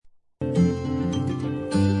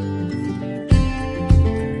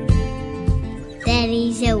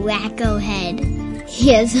wacko head. He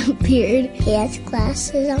has a beard. He has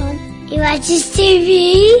glasses on. He watches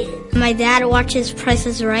TV. My dad watches Price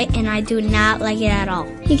is Right, and I do not like it at all.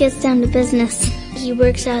 He gets down to business. He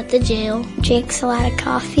works at the jail, drinks a lot of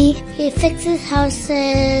coffee. He fixes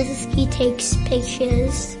houses. He takes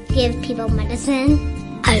pictures. He gives people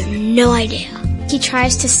medicine. I have no idea. He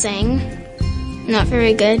tries to sing. Not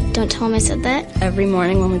very good. Don't tell him I said that. Every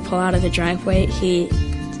morning when we pull out of the driveway, he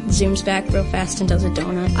zooms back real fast and does a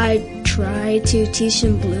donut. I try to teach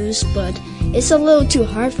him blues, but it's a little too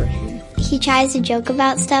hard for him. He tries to joke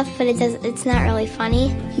about stuff, but it's not really funny.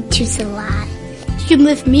 He chews a lot. He can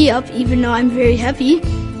lift me up even though I'm very heavy.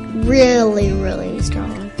 Really, really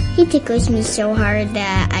strong. He tickles me so hard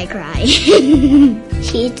that I cry.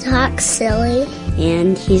 He talks silly.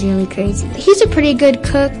 And he's really crazy. He's a pretty good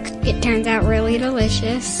cook. It turns out really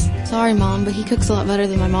delicious. Sorry, Mom, but he cooks a lot better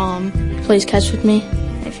than my mom. Plays catch with me.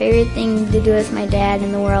 My favorite thing to do with my dad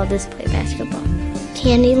in the world is play basketball.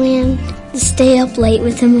 Candyland. Stay up late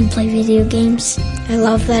with him and play video games. I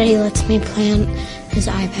love that he lets me play on his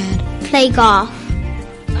iPad. Play golf.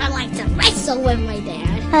 I like to wrestle with my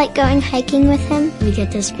dad. I like going hiking with him. We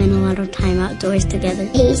get to spend a lot of time outdoors together.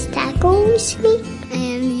 He tackles me.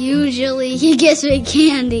 And usually he gives me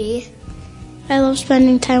candy. I love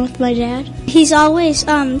spending time with my dad. He's always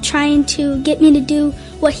trying to get me to do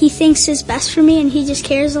what he thinks is best for me, and he just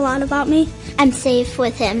cares a lot about me. I'm safe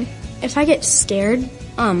with him. If I get scared,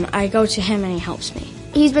 I go to him and he helps me.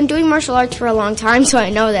 He's been doing martial arts for a long time, so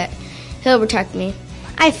I know that he'll protect me.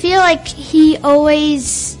 I feel like he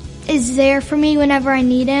always is there for me whenever I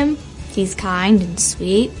need him. He's kind and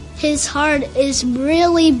sweet. His heart is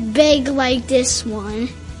really big like this one.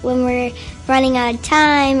 When we're running out of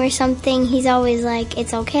time or something, he's always like,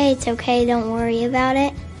 it's okay, don't worry about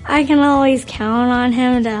it. I can always count on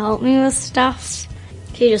him to help me with stuff.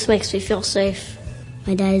 He just makes me feel safe.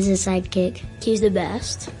 My dad is a sidekick. He's the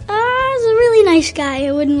best. He's a really nice guy.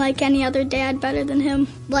 I wouldn't like any other dad better than him.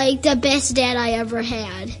 Like the best dad I ever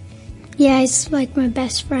had. Yeah, he's like my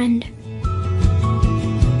best friend.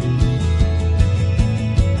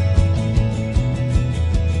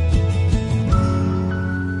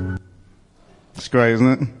 It's great, isn't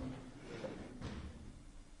it?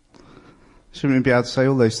 Shouldn't we be able to say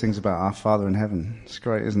all those things about our Father in heaven? It's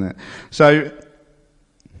great, isn't it? So,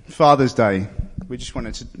 Father's Day. We just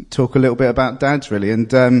wanted to talk a little bit about dads, really.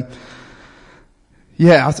 And,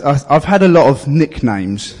 I've had a lot of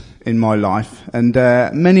nicknames in my life, and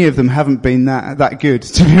many of them haven't been that good,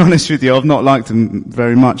 to be honest with you. I've not liked them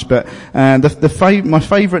very much, but my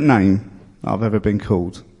favourite name I've ever been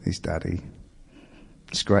called is Daddy.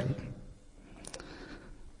 It's great.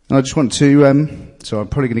 And I just want to, so I'm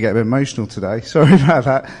probably going to get a bit emotional today. Sorry about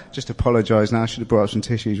that. Just apologise now. I should have brought up some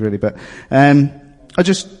tissues, really, but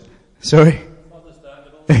sorry.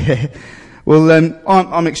 Well,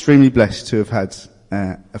 I'm extremely blessed to have had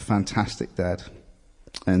a fantastic dad,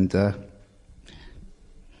 and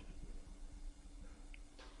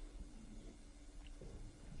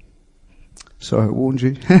sorry, I warned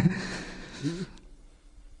you.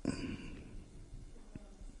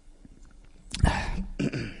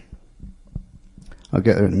 I'll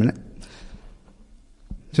get there in a minute.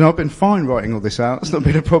 So I've been fine writing all this out. It's not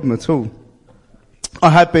been a problem at all. I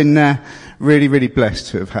have been really, really blessed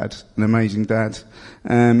to have had an amazing dad.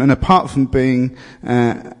 And apart from being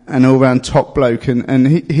an all-round top bloke, and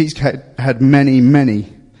he's had many,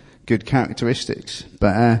 many good characteristics,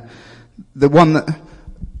 but the one that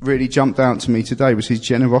really jumped out to me today was his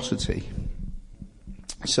generosity.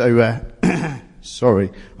 So,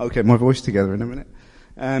 sorry, I'll get my voice together in a minute.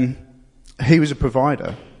 He was a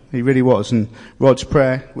provider. He really was. And Rod's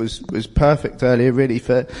prayer was perfect earlier, really,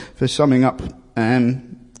 for summing up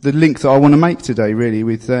the link that I want to make today, really,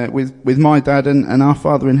 with my dad and our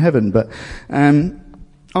Father in heaven. But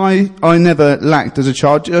I never lacked as a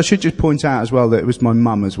child. I should just point out as well that it was my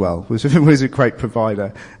mum as well was a great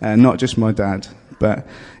provider, not just my dad. But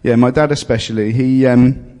yeah, my dad especially. He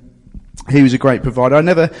was a great provider. I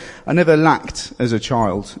never lacked as a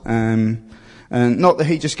child. And not that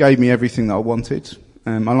he just gave me everything that I wanted.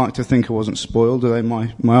 I like to think I wasn't spoiled, although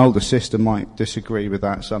my older sister might disagree with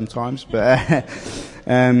that sometimes. But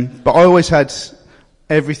I always had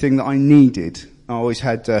everything that I needed. I always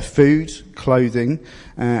had food, clothing,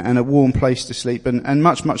 and a warm place to sleep, and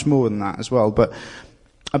much, much more than that as well. But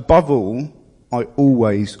above all, I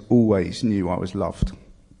always knew I was loved.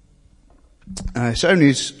 So only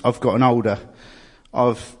as I've gotten older,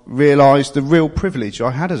 I've realised the real privilege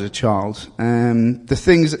I had as a child. The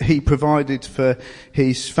things that he provided for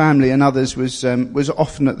his family and others was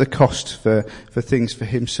often at the cost for things for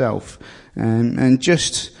himself. And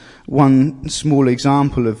just one small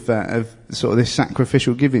example of sort of this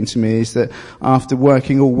sacrificial giving to me is that after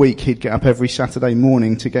working all week, he'd get up every Saturday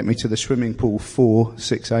morning to get me to the swimming pool for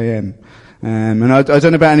 6 a.m. And I don't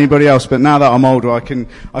know about anybody else, but now that I'm older, I can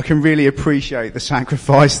really appreciate the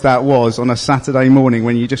sacrifice that was on a Saturday morning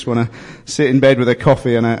when you just want to sit in bed with a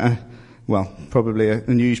coffee and probably a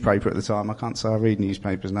newspaper at the time. I can't say I read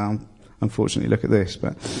newspapers now. Unfortunately, look at this.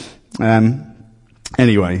 But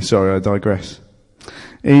anyway, sorry, I digress.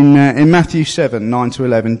 In Matthew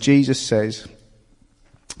 7:9-11, Jesus says,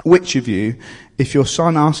 "Which of you, if your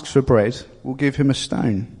son asks for bread, will give him a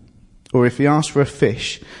stone? Or if he asks for a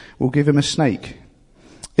fish, will give him a snake?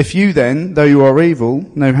 If you then, though you are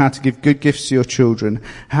evil, know how to give good gifts to your children,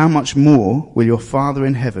 how much more will your Father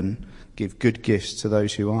in heaven give good gifts to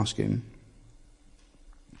those who ask him?"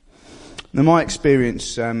 Now, my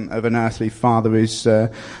experience of an earthly father is of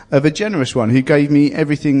a generous one who gave me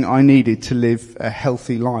everything I needed to live a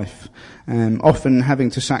healthy life, often having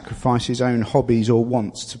to sacrifice his own hobbies or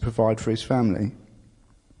wants to provide for his family.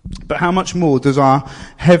 But how much more does our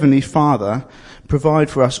Heavenly Father provide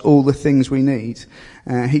for us all the things we need?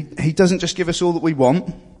 He doesn't just give us all that we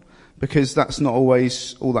want, because that's not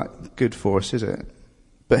always all that good for us, is it?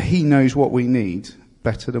 But He knows what we need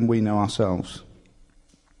better than we know ourselves.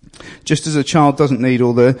 Just as a child doesn't need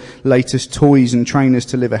all the latest toys and trainers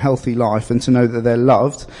to live a healthy life and to know that they're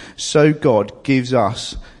loved, so God gives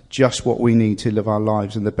us just what we need to live our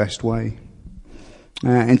lives in the best way.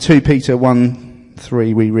 In 2 Peter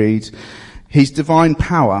 1:3 we read, "His divine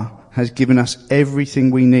power has given us everything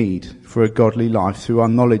we need for a godly life through our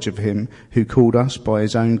knowledge of Him who called us by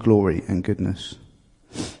His own glory and goodness."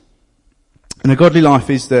 And a godly life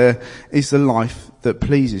is the life that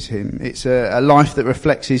pleases Him. It's a life that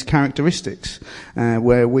reflects His characteristics,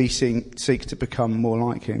 where we seek to become more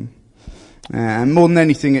like Him. And more than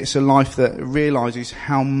anything, it's a life that realises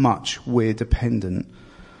how much we're dependent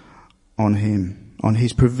on Him, on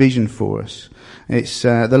His provision for us. It's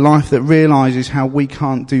the life that realises how we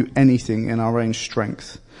can't do anything in our own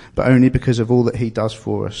strength, but only because of all that He does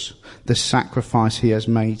for us, the sacrifice He has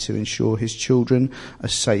made to ensure His children are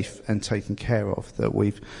safe and taken care of, that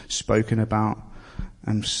we've spoken about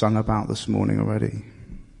and sung about this morning already.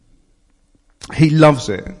 He loves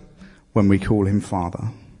it when we call Him Father,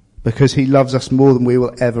 because He loves us more than we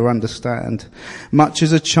will ever understand. Much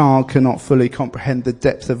as a child cannot fully comprehend the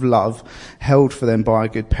depth of love held for them by a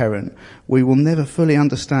good parent, we will never fully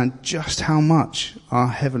understand just how much our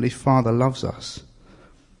Heavenly Father loves us.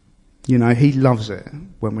 You know, He loves it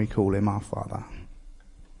when we call Him our Father.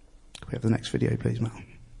 Can we have the next video, please, Mel?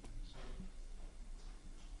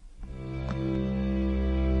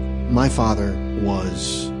 My father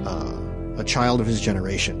was a child of his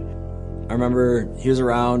generation. I remember he was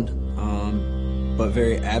around, but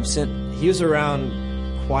very absent. He was around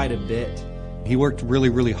quite a bit. He worked really,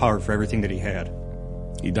 really hard for everything that he had.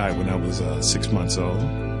 He died when I was 6 months old.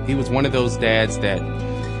 He was one of those dads that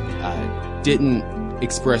didn't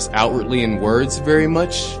express outwardly in words very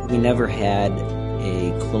much. We never had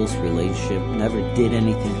a close relationship, never did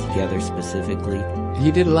anything together specifically. He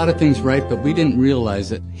did a lot of things right, but we didn't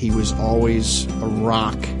realize it. He was always a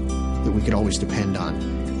rock that we could always depend on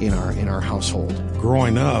in our household.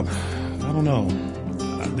 Growing up, I don't know,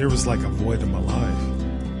 there was like a void in my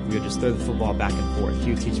life. We would just throw the football back and forth.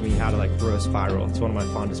 He would teach me how to throw a spiral. It's one of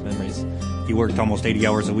my fondest memories. He worked almost 80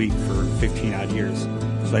 hours a week for 15 odd years.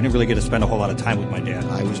 So I didn't really get to spend a whole lot of time with my dad.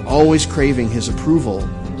 I was always craving his approval.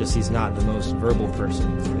 Just he's not the most verbal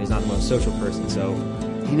person. He's not the most social person, so...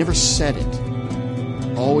 He never said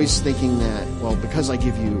it. Always thinking that, well, because I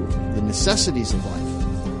give you the necessities of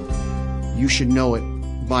life, you should know it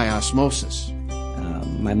by osmosis.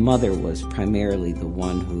 My mother was primarily the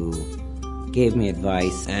one who gave me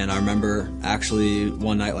advice. And I remember actually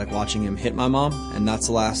one night watching him hit my mom, and that's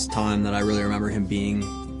the last time that I really remember him being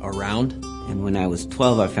around. And when I was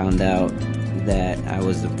 12, I found out that I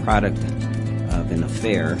was the product of an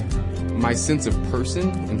affair. My sense of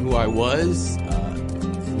person and who I was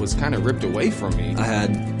kind of ripped away from me. I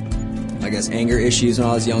had, anger issues when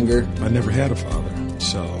I was younger. I never had a father,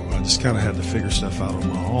 so I just kind of had to figure stuff out on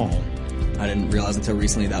my own. I didn't realize until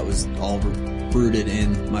recently that was all rooted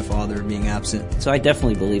in my father being absent. So I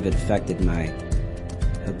definitely believe it affected my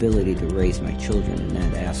ability to raise my children in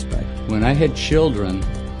that aspect. When I had children,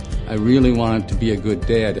 I really wanted to be a good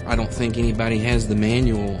dad. I don't think anybody has the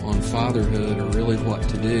manual on fatherhood or really what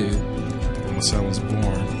to do. When my son was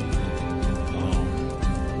born,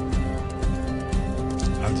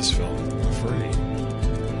 I just felt free.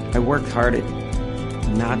 I worked hard at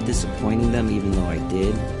not disappointing them, even though I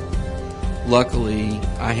did. Luckily,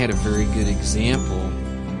 I had a very good example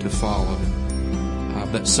to follow.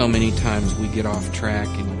 But so many times we get off track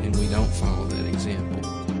and we don't follow that example.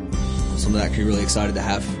 So I'm actually really excited to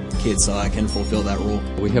have kids so I can fulfill that role.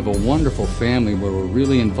 We have a wonderful family where we're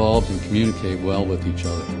really involved and communicate well with each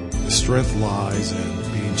other. The strength lies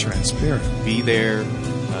in being transparent. Be there,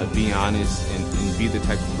 be honest, and be the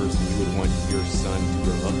type of person you would want your son to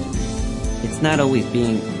grow up to be. It's not always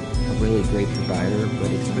being a really great provider,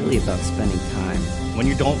 but it's really about spending time. When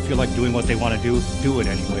you don't feel like doing what they want to do it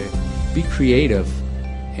anyway. Be creative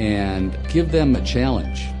and give them a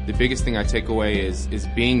challenge. The biggest thing I take away is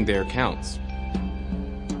being there counts.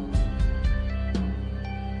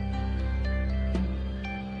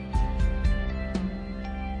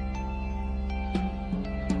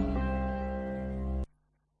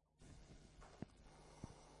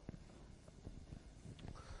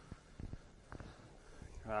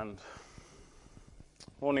 And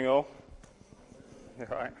morning all. You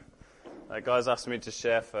all right? Guys asked me to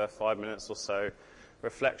share for 5 minutes or so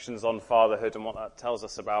reflections on fatherhood and what that tells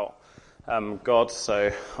us about God,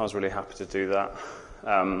 so I was really happy to do that.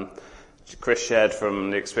 Chris shared from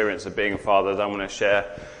the experience of being a father. I want to share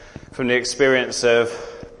from the experience of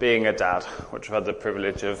being a dad, which I've had the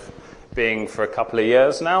privilege of being for a couple of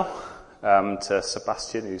years now, to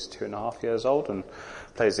Sebastian, who's 2.5 years old and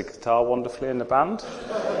plays the guitar wonderfully in the band.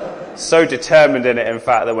 So determined in it, in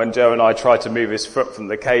fact, that when Joe and I tried to move his foot from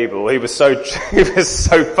the cable, he was so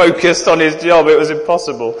focused on his job, it was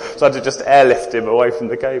impossible. So I had to just airlift him away from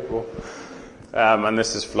the cable. And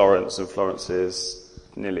this is Florence, and Florence is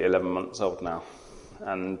nearly 11 months old now.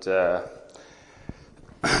 And,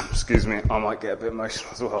 excuse me, I might get a bit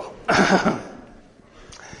emotional as well.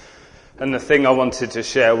 And the thing I wanted to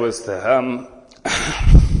share was that,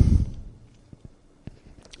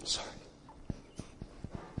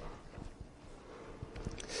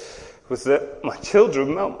 was that my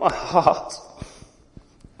children melt my heart.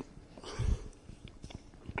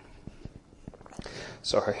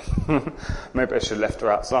 Sorry. Maybe I should have left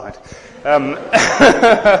her outside. And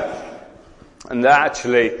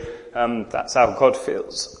actually, that's how God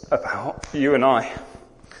feels about you and I.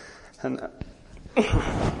 And,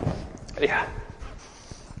 yeah.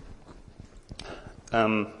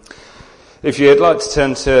 If you'd like to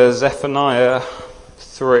turn to Zephaniah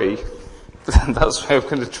 3, that's where I'm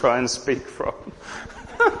going to try and speak from.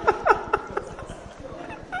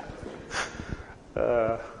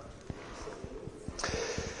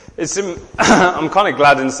 I'm kind of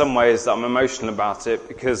glad in some ways that I'm emotional about it,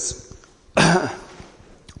 because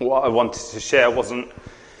what I wanted to share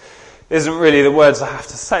isn't really the words I have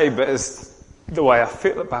to say, but it's the way I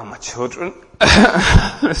feel about my children.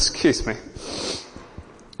 Excuse me.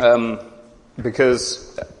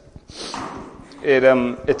 Because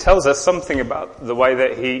it tells us something about the way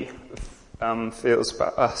that he feels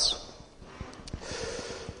about us.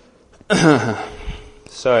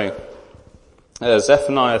 So,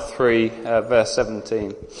 Zephaniah 3, verse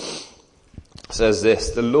 17 says this: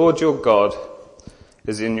 "The Lord your God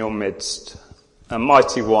is in your midst, a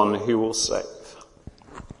mighty one who will save.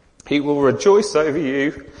 He will rejoice over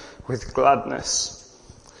you with gladness.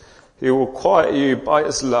 He will quiet you by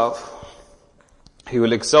his love. He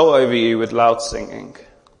will exult over you with loud singing."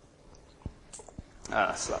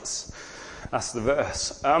 That's the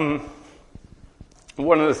verse.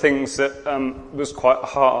 One of the things that was quite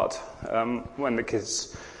hard when the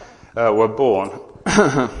kids were born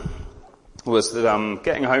was that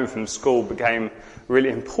getting home from school became really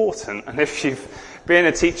important. And if you've been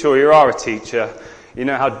a teacher or you are a teacher, you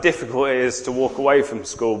know how difficult it is to walk away from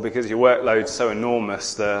school because your workload's so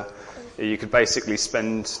enormous that you could basically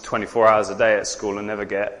spend 24 hours a day at school and never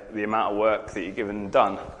get the amount of work that you're given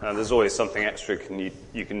done. There's always something extra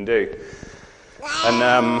you can do. And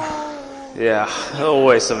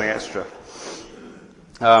always something extra.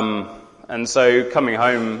 And so coming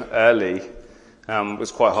home early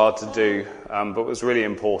was quite hard to do, but was really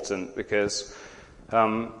important because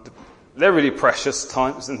they're really precious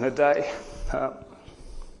times in the day.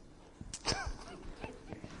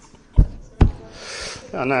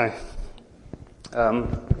 I know.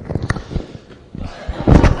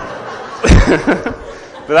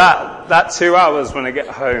 But that 2 hours when I get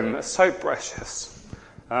home are so precious.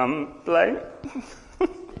 Blaine?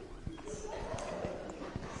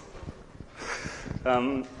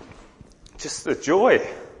 Just the joy.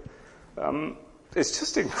 It's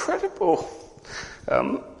just incredible.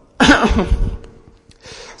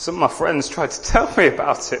 Some of my friends tried to tell me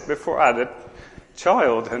about it before I had a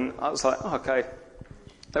child, and I was like, okay.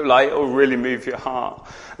 They were like, it'll really move your heart.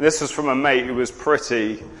 And this was from a mate who was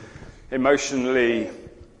pretty emotionally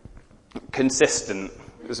consistent,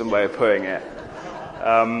 is a way of putting it.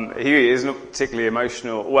 He is not particularly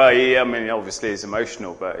emotional. Well, obviously he's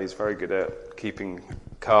emotional, but he's very good at keeping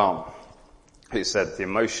calm. He said the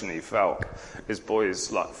emotion he felt. His boy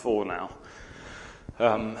is like 4 now.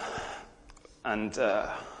 I was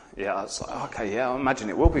like, okay, yeah, I imagine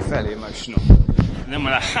it will be fairly emotional. And then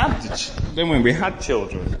when we had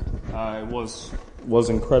children, it was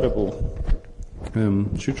incredible.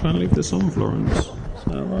 Should we try and leave this on, Florence? Is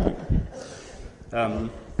that right?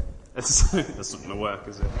 That's not going to work,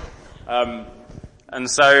 is it? And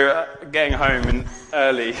so getting home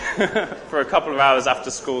early for a couple of hours after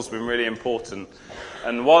school's been really important.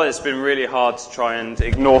 And while it's been really hard to try and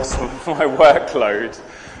ignore some of my workload,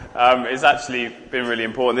 it's actually been really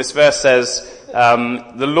important. This verse says,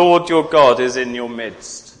 the Lord your God is in your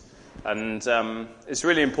midst. And it's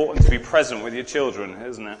really important to be present with your children,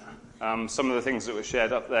 isn't it? Some of the things that were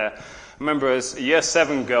shared up there. I remember as a year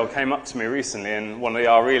 7 girl came up to me recently in one of the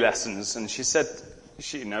RE lessons, and she said,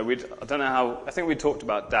 I think we talked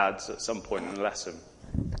about dads at some point in the lesson.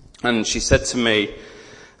 And she said to me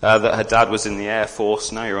that her dad was in the Air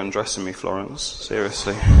Force. Now you're undressing me, Florence.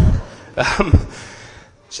 Seriously.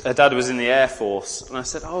 Her dad was in the Air Force. And I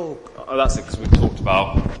said, oh that's it, because we talked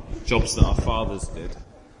about jobs that our fathers did.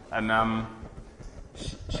 And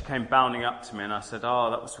she came bounding up to me, and I said,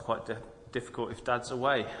 that was quite difficult if Dad's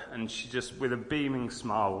away. And she just, with a beaming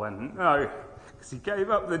smile, went, no, because he gave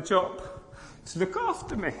up the job to look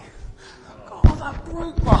after me. God, that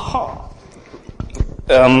broke my heart.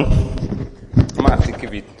 I might have to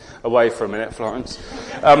give you away for a minute, Florence.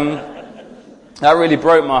 That really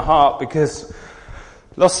broke my heart, because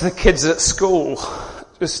lots of the kids at school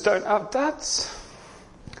just don't have dads.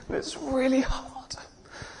 And it's really hard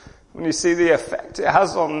when you see the effect it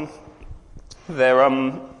has on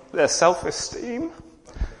their self-esteem.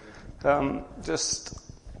 Just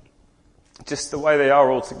the way they are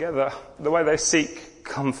all together, the way they seek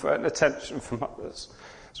comfort and attention from others.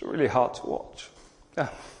 It's really hard to watch.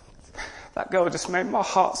 That girl just made my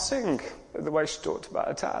heart sing, the way she talked about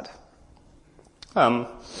her dad.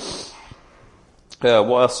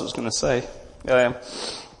 What else I was going to say?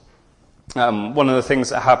 One of the things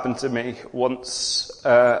that happened to me once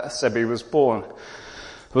Sebi was born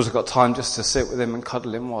was I got time just to sit with him and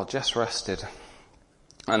cuddle him while Jess rested.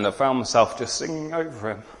 And I found myself just singing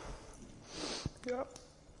over him. Yeah.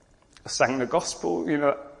 I sang the gospel,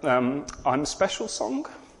 I'm Special song.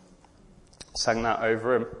 Sang that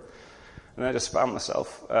over him. And I just found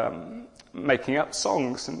myself making up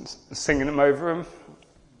songs and singing them over him.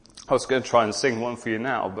 I was going to try and sing one for you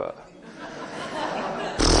now, but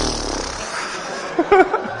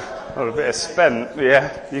got a bit spent,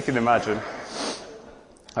 yeah, you can imagine.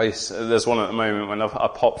 There's one at the moment when I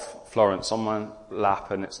pop Florence on my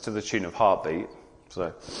lap, and it's to the tune of Heartbeat.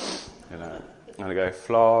 So, I'm going to go,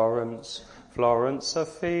 Florence, Florence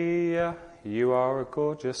Sophia, you are a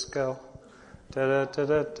gorgeous girl. Da, da, da,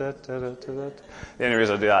 da, da, da, da, da. The only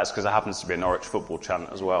reason I do that is because it happens to be a Norwich football chant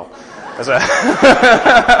as well.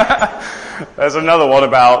 There's another one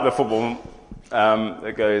about the football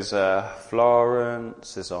that goes,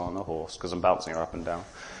 Florence is on a horse, because I'm bouncing her up and down.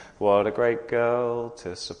 What a great girl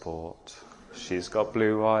to support. She's got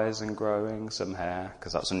blue eyes and growing some hair,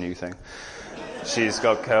 because that's a new thing. She's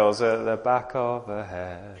got curls at the back of her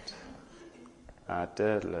head.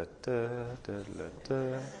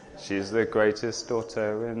 She's the greatest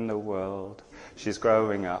daughter in the world. She's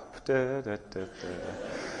growing up. If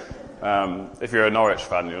you're a Norwich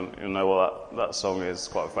fan, you'll know what that song is.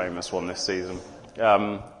 Quite a famous one this season.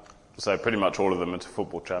 So pretty much all of them are to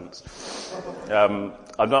football chants. I'm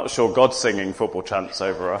not sure God's singing football chants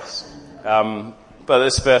over us. But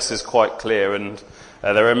this verse is quite clear, and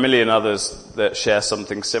there are a million others that share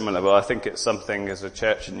something similar, but I think it's something as a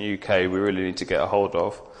church in the UK we really need to get a hold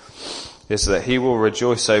of, is that he will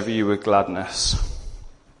rejoice over you with gladness,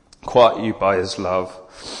 quiet you by his love.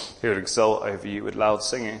 He will exult over you with loud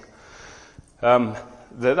singing.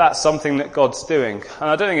 That's something that God's doing. And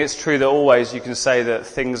I don't think it's true that always you can say that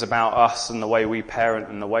things about us and the way we parent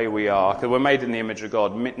and the way we are, because we're made in the image of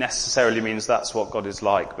God, necessarily means that's what God is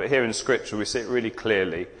like. But here in Scripture we see it really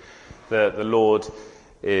clearly that the Lord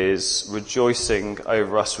is rejoicing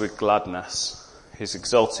over us with gladness. He's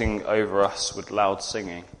exulting over us with loud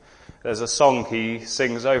singing. There's a song he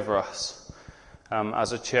sings over us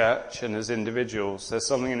as a church and as individuals. There's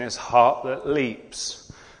something in his heart that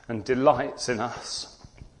leaps and delights in us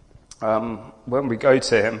when we go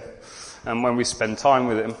to him and when we spend time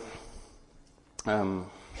with him.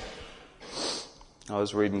 I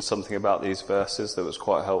was reading something about these verses that was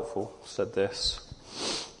quite helpful. It said this.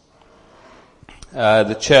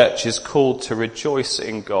 The church is called to rejoice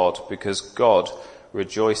in God because God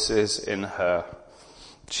rejoices in her.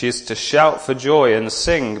 She is to shout for joy and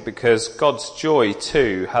sing because God's joy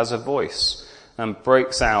too has a voice and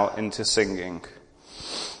breaks out into singing.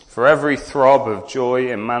 For every throb of joy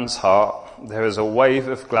in man's heart, there is a wave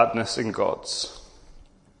of gladness in God's.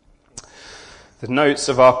 The notes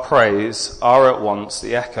of our praise are at once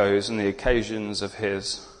the echoes and the occasions of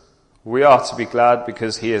his. We are to be glad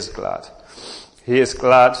because he is glad. He is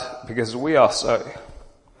glad because we are so.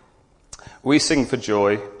 We sing for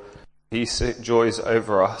joy. He joys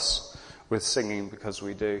over us with singing because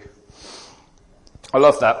we do. I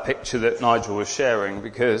love that picture that Nigel was sharing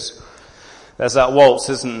because there's that waltz,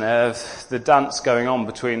 isn't there, the dance going on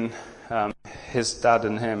between his dad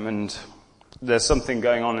and him, and there's something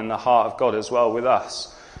going on in the heart of God as well with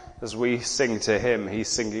us. As we sing to him, he's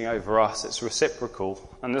singing over us. It's reciprocal.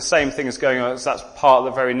 And the same thing is going on. That's part of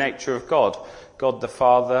the very nature of God. God the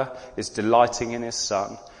Father is delighting in his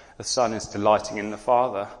Son. The Son is delighting in the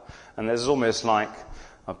Father. And there's almost like,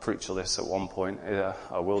 I'll preach all this at one point,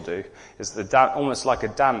 I will do, is almost like a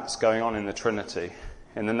dance going on in the Trinity,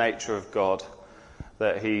 in the nature of God,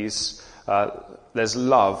 that there's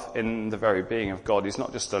love in the very being of God. He's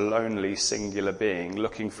not just a lonely, singular being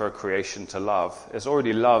looking for a creation to love. There's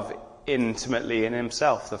already love intimately in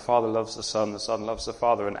himself. The Father loves the Son loves the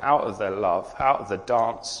Father, and out of their love, out of the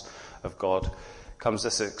dance of God, comes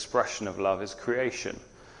this expression of love, his creation,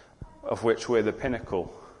 of which we're the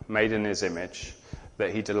pinnacle, made in his image, that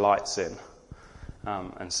he delights in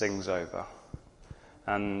and sings over.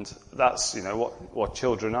 And that's, what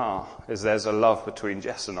children are, is there's a love between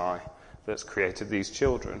Jess and I that's created these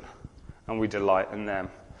children, and we delight in them.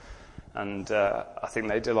 And I think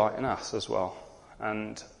they delight in us as well.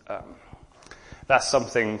 And that's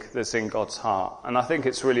something that's in God's heart. And I think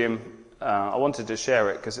it's really, I wanted to share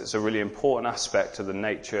it because it's a really important aspect of the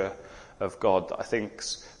nature of God that I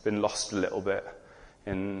think's been lost a little bit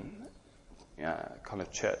in kind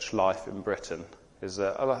of church life in Britain. Is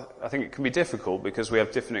that I think it can be difficult because we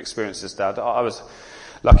have different experiences, Dad. I was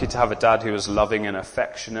lucky to have a dad who was loving and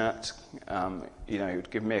affectionate. He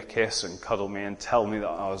would give me a kiss and cuddle me and tell me that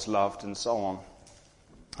I was loved and so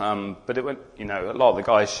on. But it went, a lot of the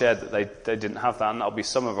guys shared that they didn't have that, and that'll be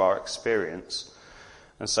some of our experience.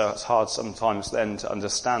 And so it's hard sometimes then to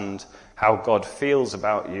understand how God feels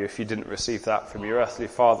about you if you didn't receive that from your earthly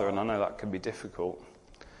father, and I know that can be difficult.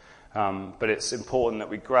 But it's important that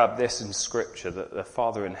we grab this in Scripture, that the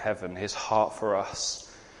Father in heaven, his heart for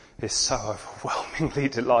us, is so overwhelmingly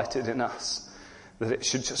delighted in us that it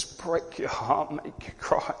should just break your heart, make you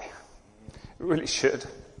cry. It really should.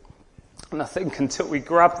 And I think until we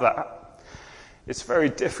grab that, it's very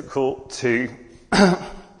difficult to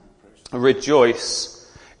rejoice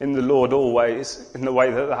in the Lord always in the way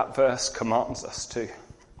that verse commands us to.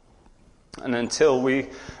 And until we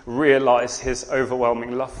realize his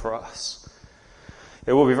overwhelming love for us,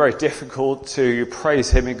 it will be very difficult to praise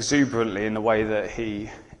him exuberantly in the way that he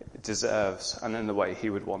deserves and in the way he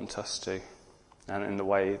would want us to, and in the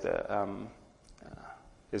way that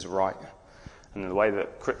is right, and in the way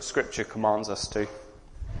that Scripture commands us to.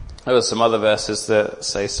 There are some other verses that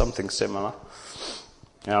say something similar.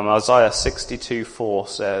 Isaiah 62:4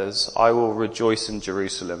 says, "I will rejoice in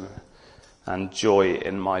Jerusalem and joy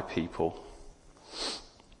in my people."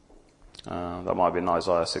 That might be in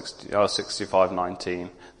Isaiah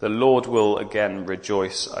 65:19. "The Lord will again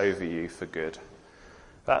rejoice over you for good."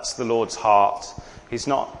 That's the Lord's heart. He's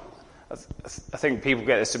not, I think people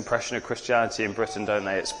get this impression of Christianity in Britain, don't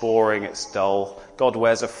they? It's boring, it's dull. God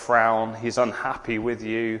wears a frown. He's unhappy with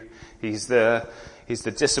you. He's the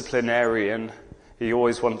disciplinarian. He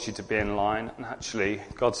always wants you to be in line. And actually,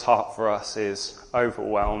 God's heart for us is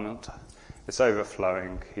overwhelmed. It's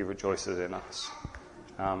overflowing. He rejoices in us.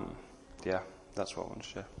 That's what I want to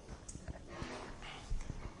share.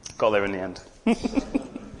 Got there in the end.